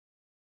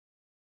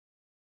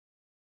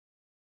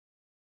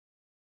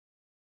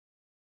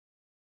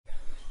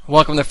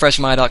Welcome to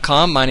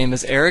FreshMind.com. My name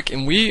is Eric,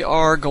 and we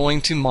are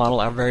going to model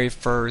our very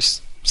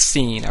first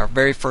scene, our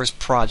very first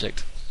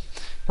project.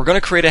 We're going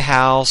to create a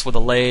house with a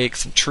lake,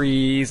 some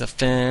trees, a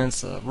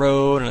fence, a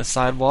road, and a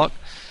sidewalk.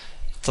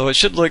 So it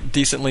should look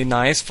decently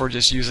nice for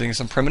just using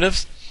some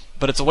primitives,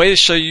 but it's a way to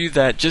show you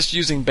that just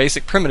using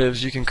basic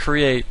primitives you can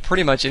create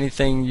pretty much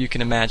anything you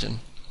can imagine.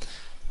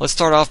 Let's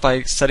start off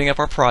by setting up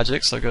our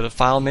project. So go to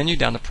File menu,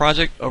 down to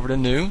Project, over to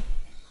New.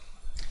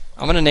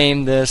 I'm going to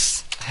name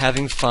this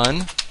Having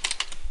Fun.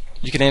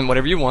 You can name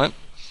whatever you want.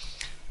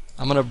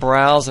 I'm going to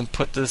browse and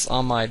put this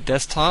on my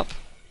desktop.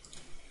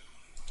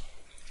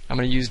 I'm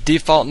going to use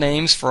default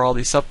names for all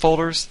these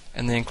subfolders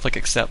and then click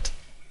Accept.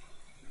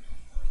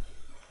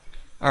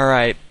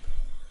 Alright,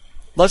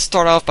 let's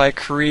start off by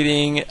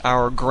creating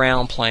our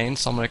ground plane.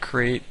 So I'm going to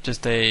create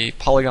just a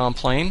polygon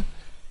plane.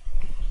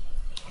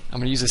 I'm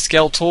going to use the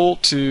scale tool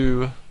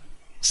to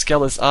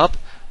scale this up,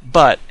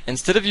 but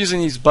instead of using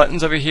these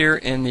buttons over here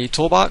in the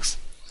toolbox,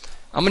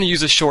 I'm going to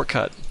use a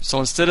shortcut. So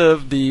instead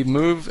of the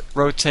move,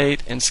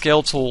 rotate, and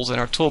scale tools in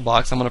our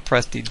toolbox, I'm going to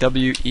press the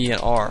W, E,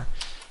 and R.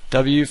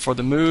 W for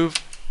the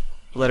move,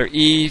 the letter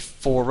E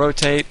for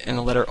rotate, and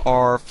the letter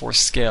R for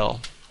scale.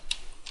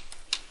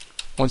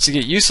 Once you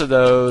get used to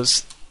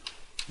those,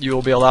 you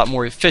will be a lot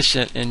more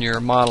efficient in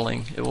your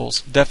modeling. It will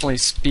definitely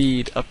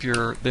speed up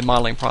the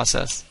modeling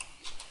process.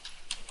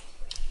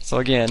 So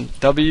again,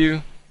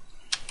 W,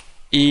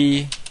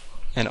 E,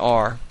 and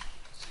R.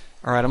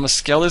 Alright, I'm going to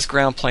scale this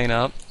ground plane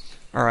up.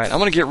 Alright, I'm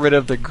going to get rid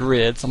of the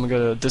grid. So I'm going to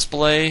go to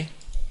Display,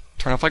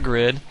 turn off my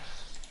grid.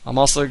 I'm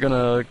also going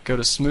to go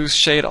to Smooth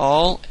Shade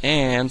All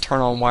and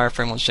turn on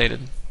Wireframe on Shaded.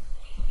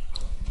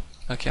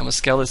 Okay, I'm going to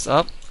scale this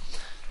up.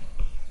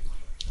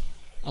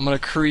 I'm going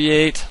to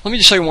create, let me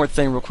just show you one more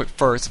thing real quick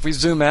first. If we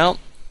zoom out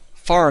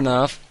far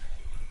enough,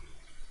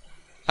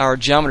 our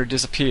geometry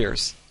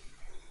disappears.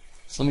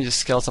 So let me just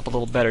scale this up a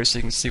little better so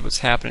you can see what's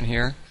happening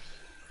here.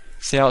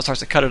 See how it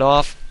starts to cut it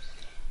off?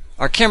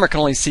 Our camera can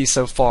only see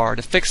so far.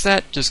 To fix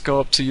that, just go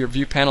up to your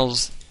View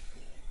panel's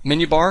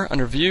menu bar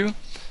under View,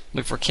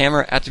 look for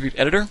Camera Attribute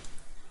Editor,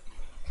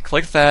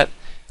 click that,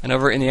 and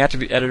over in the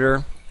Attribute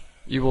Editor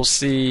you will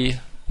see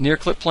Near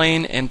Clip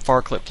Plane and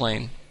Far Clip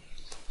Plane.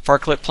 Far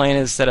Clip Plane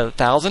is set at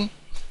 1,000.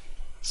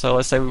 So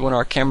let's say we want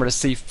our camera to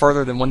see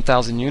further than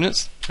 1,000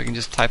 units. We can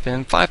just type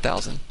in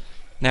 5,000.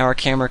 Now our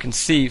camera can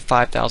see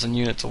 5,000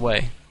 units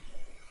away.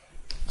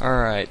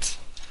 Alright.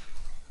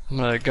 I'm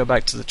going to go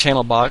back to the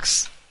channel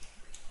box.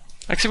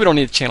 Actually, we don't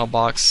need a channel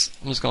box.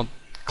 I'm just going to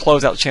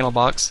close out the channel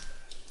box.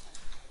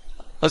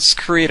 Let's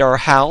create our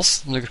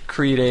house. I'm going to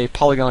create a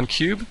polygon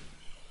cube.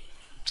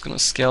 Just going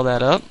to scale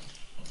that up.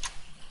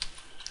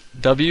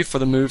 W for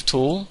the move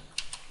tool.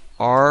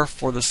 R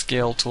for the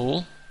scale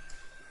tool.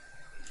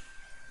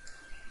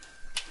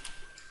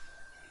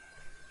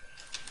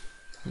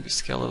 Maybe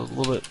scale it a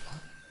little bit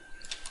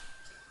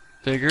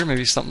bigger,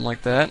 maybe something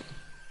like that.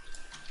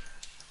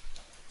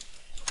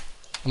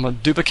 I'm going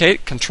to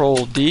duplicate,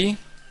 Control D,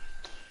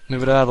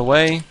 move it out of the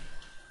way.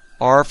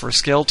 R for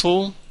scale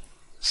tool,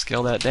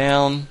 scale that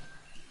down.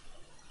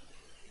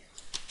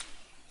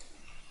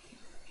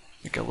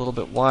 Make it a little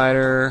bit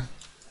wider.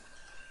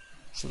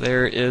 So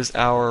there is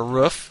our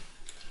roof.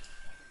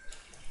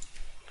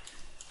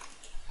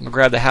 I'm going to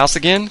grab the house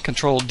again,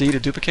 Control D to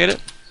duplicate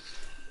it.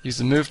 Use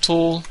the move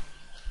tool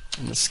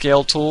and the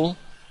scale tool.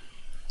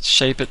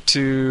 Shape it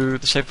to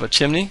the shape of a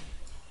chimney.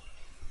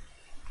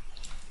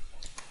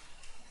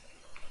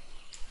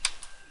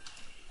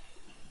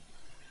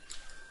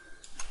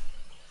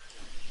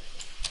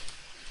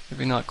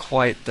 Maybe not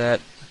quite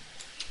that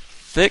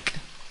thick.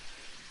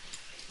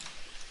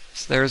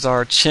 So there's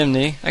our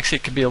chimney. Actually,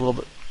 it could be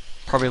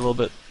probably a little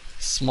bit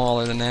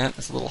smaller than that.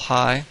 It's a little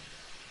high.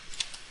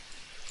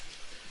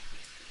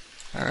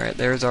 Alright,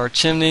 there's our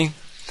chimney.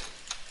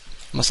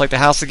 I'm going to select the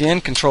house again,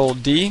 Control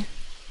D.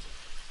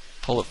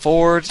 Pull it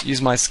forward,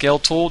 use my scale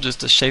tool just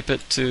to shape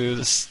it to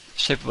the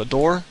shape of a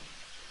door.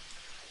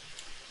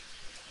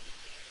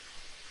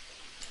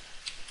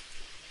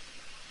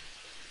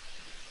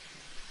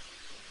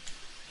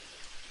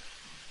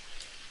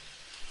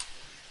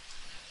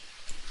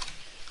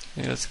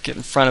 Let's get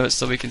in front of it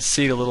so we can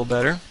see it a little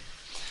better.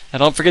 Now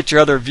don't forget your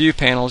other view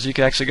panels. You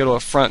can actually go to a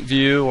front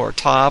view or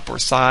top or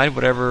side,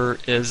 whatever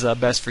is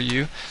best for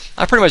you.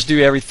 I pretty much do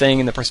everything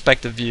in the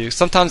perspective view.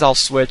 Sometimes I'll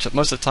switch, but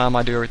most of the time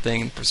I do everything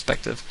in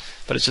perspective.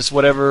 But it's just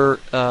whatever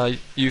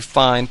you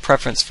find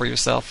preference for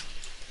yourself.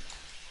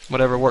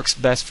 Whatever works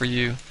best for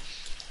you.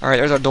 Alright,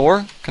 there's our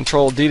door.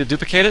 Control D to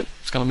duplicate it.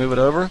 Just going to move it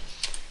over.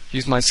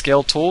 Use my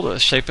scale tool to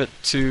shape it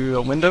to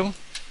a window.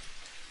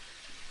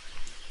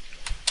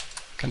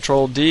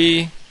 Control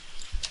D.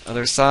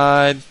 Other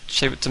side,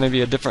 shape it to maybe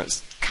a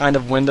different kind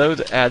of window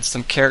to add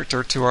some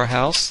character to our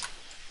house.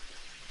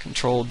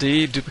 Control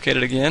D, duplicate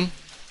it again.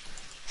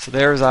 So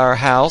there's our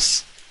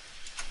house.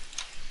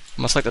 I'm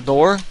going to select the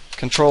door,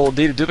 Control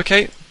D to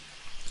duplicate,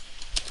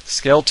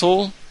 scale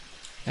tool,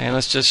 and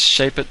let's just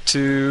shape it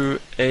to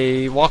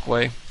a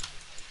walkway.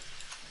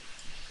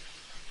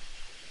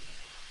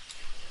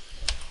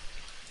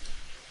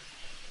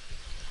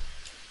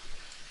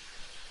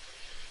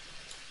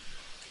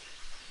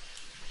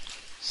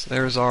 So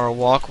there's our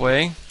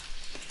walkway.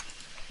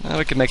 Now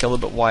we can make it a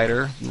little bit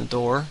wider than the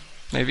door,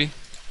 maybe.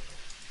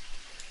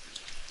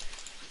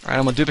 Alright,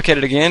 I'm going to duplicate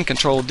it again,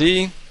 Control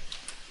D.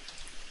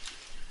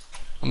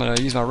 I'm going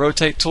to use my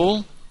rotate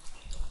tool.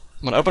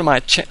 I'm going to open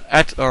my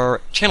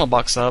channel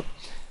box up,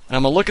 and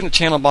I'm going to look in the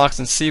channel box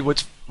and see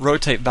which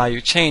rotate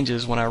value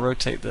changes when I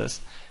rotate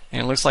this.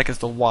 And it looks like it's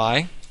the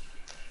Y.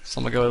 So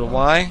I'm going to go to the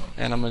Y,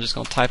 and I'm just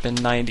going to type in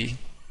 90.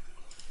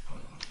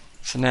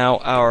 So now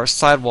our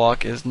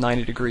sidewalk is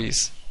 90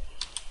 degrees.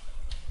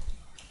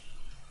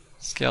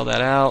 Scale that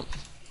out.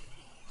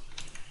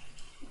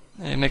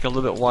 And make it a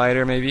little bit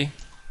wider maybe.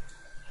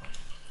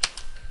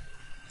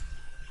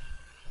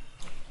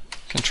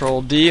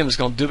 Control D, I'm just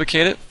going to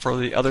duplicate it for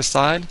the other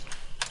side.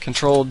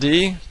 Control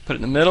D, put it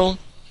in the middle,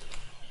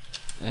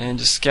 and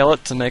just scale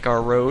it to make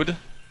our road.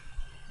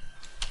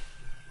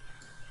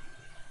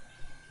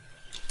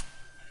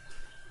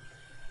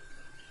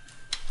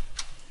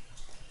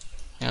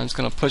 And I'm just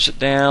going to push it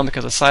down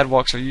because the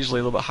sidewalks are usually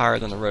a little bit higher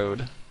than the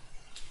road.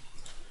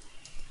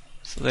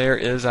 So there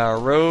is our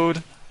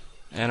road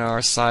and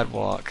our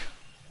sidewalk.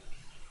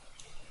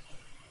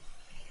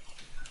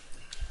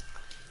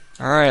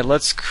 Alright,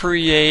 let's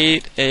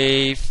create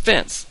a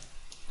fence.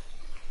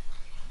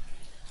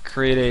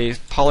 Create a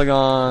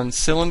polygon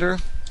cylinder.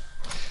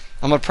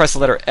 I'm going to press the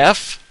letter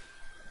F.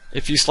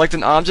 If you select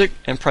an object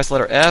and press the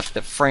letter F,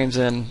 it frames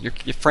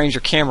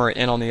your camera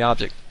in on the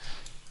object.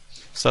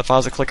 So if I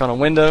was to click on a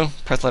window,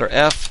 press the letter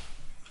F,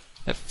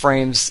 it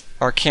frames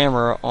our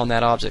camera on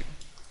that object.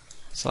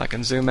 So I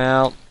can zoom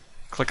out,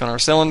 click on our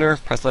cylinder,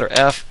 press the letter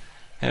F,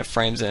 and it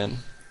frames in.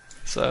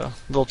 So a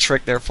little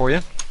trick there for you.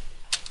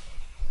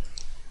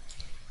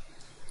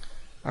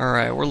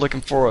 Alright, we're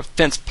looking for a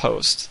fence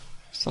post.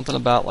 Something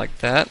about like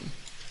that.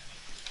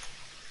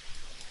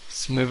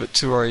 Let's move it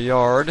to our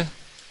yard.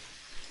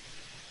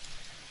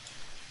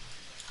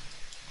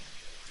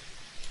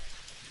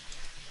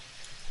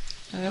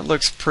 And it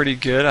looks pretty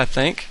good, I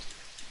think.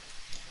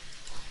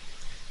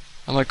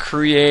 I'm going to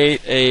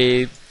create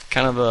a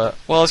kind of a,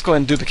 well, let's go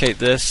ahead and duplicate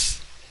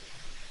this.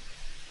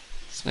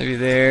 So maybe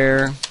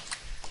there.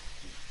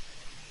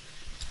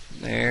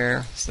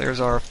 There. So there's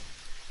our,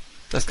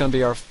 that's going to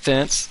be our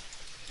fence.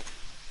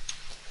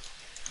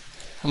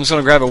 I'm just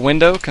going to grab a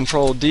window,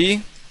 Control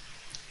D.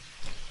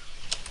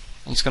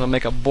 I'm just going to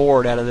make a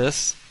board out of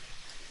this.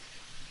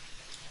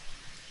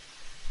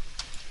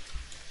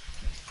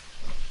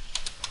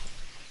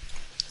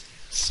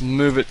 Let's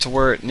move it to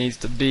where it needs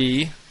to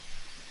be.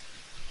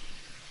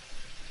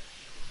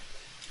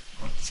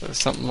 So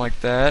something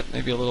like that,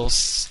 maybe a little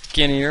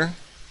skinnier.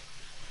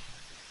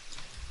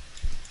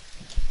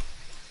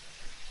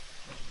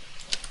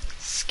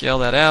 Scale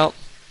that out.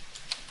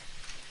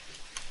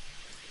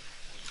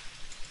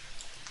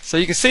 So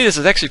you can see this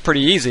is actually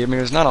pretty easy. I mean,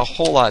 there's not a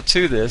whole lot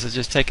to this. It's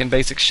just taking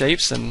basic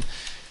shapes and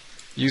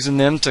using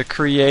them to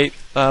create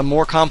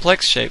more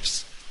complex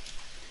shapes.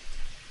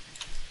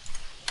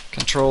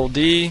 Control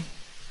D.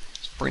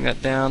 Just bring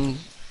that down.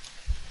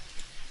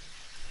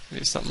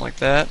 Maybe something like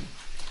that.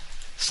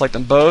 Select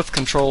them both.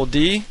 Control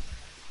D,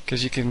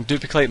 because you can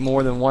duplicate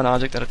more than one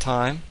object at a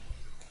time.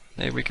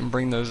 Maybe we can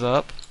bring those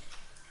up.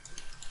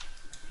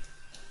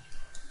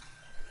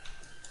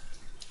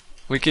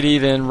 We could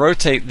even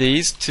rotate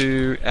these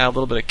to add a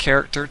little bit of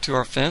character to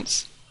our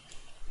fence.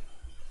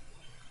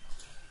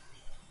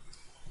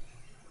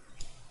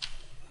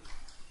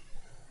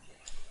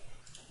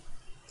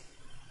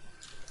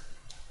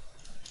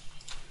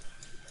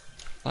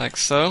 Like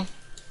so.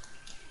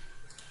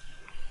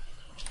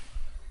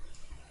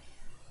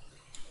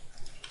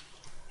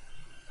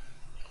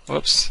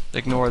 Whoops,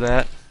 ignore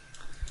that.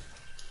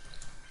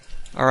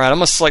 Alright, I'm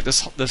going to select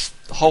this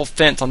whole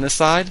fence on this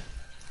side.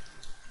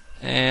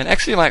 And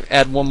actually I might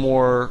add one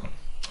more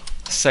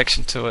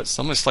section to it.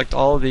 So I'm going to select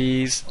all of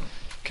these,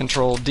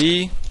 Control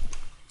D,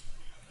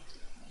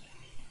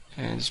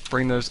 and just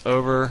bring those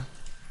over.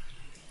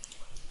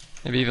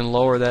 Maybe even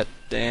lower that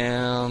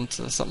down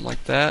to something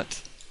like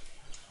that.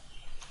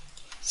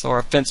 So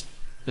our fence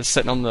is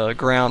sitting on the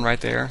ground right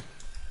there.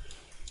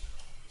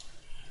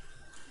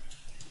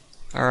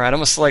 Alright, I'm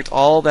going to select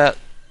all that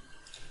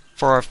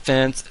for our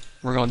fence.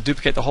 We're going to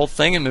duplicate the whole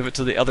thing and move it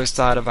to the other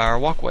side of our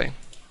walkway.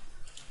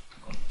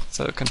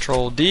 So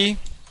Control D,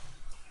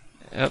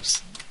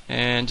 oops,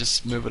 and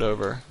just move it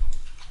over.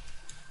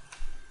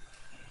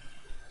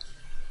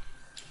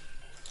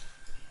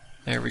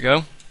 There we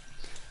go.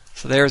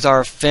 So there's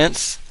our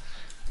fence.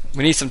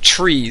 We need some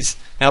trees.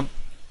 Now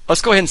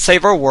let's go ahead and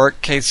save our work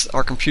in case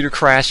our computer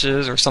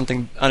crashes or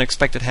something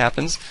unexpected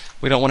happens.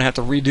 We don't want to have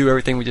to redo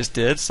everything we just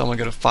did. So I'm going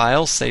to go to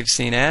File, Save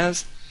Scene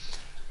As,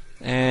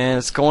 and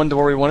it's going to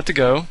where we want it to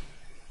go.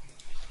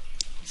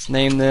 Let's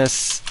name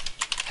this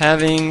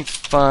Having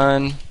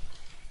Fun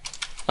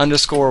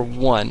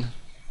 _1.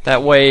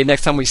 That way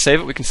next time we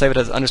save it, we can save it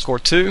as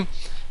 _2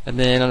 and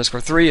then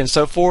 _3 and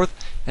so forth,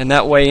 and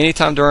that way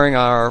anytime during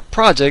our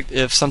project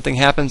if something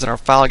happens and our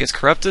file gets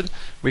corrupted,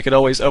 we could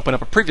always open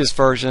up a previous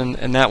version,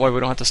 and that way we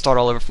don't have to start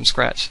all over from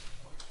scratch.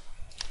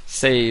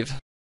 Save.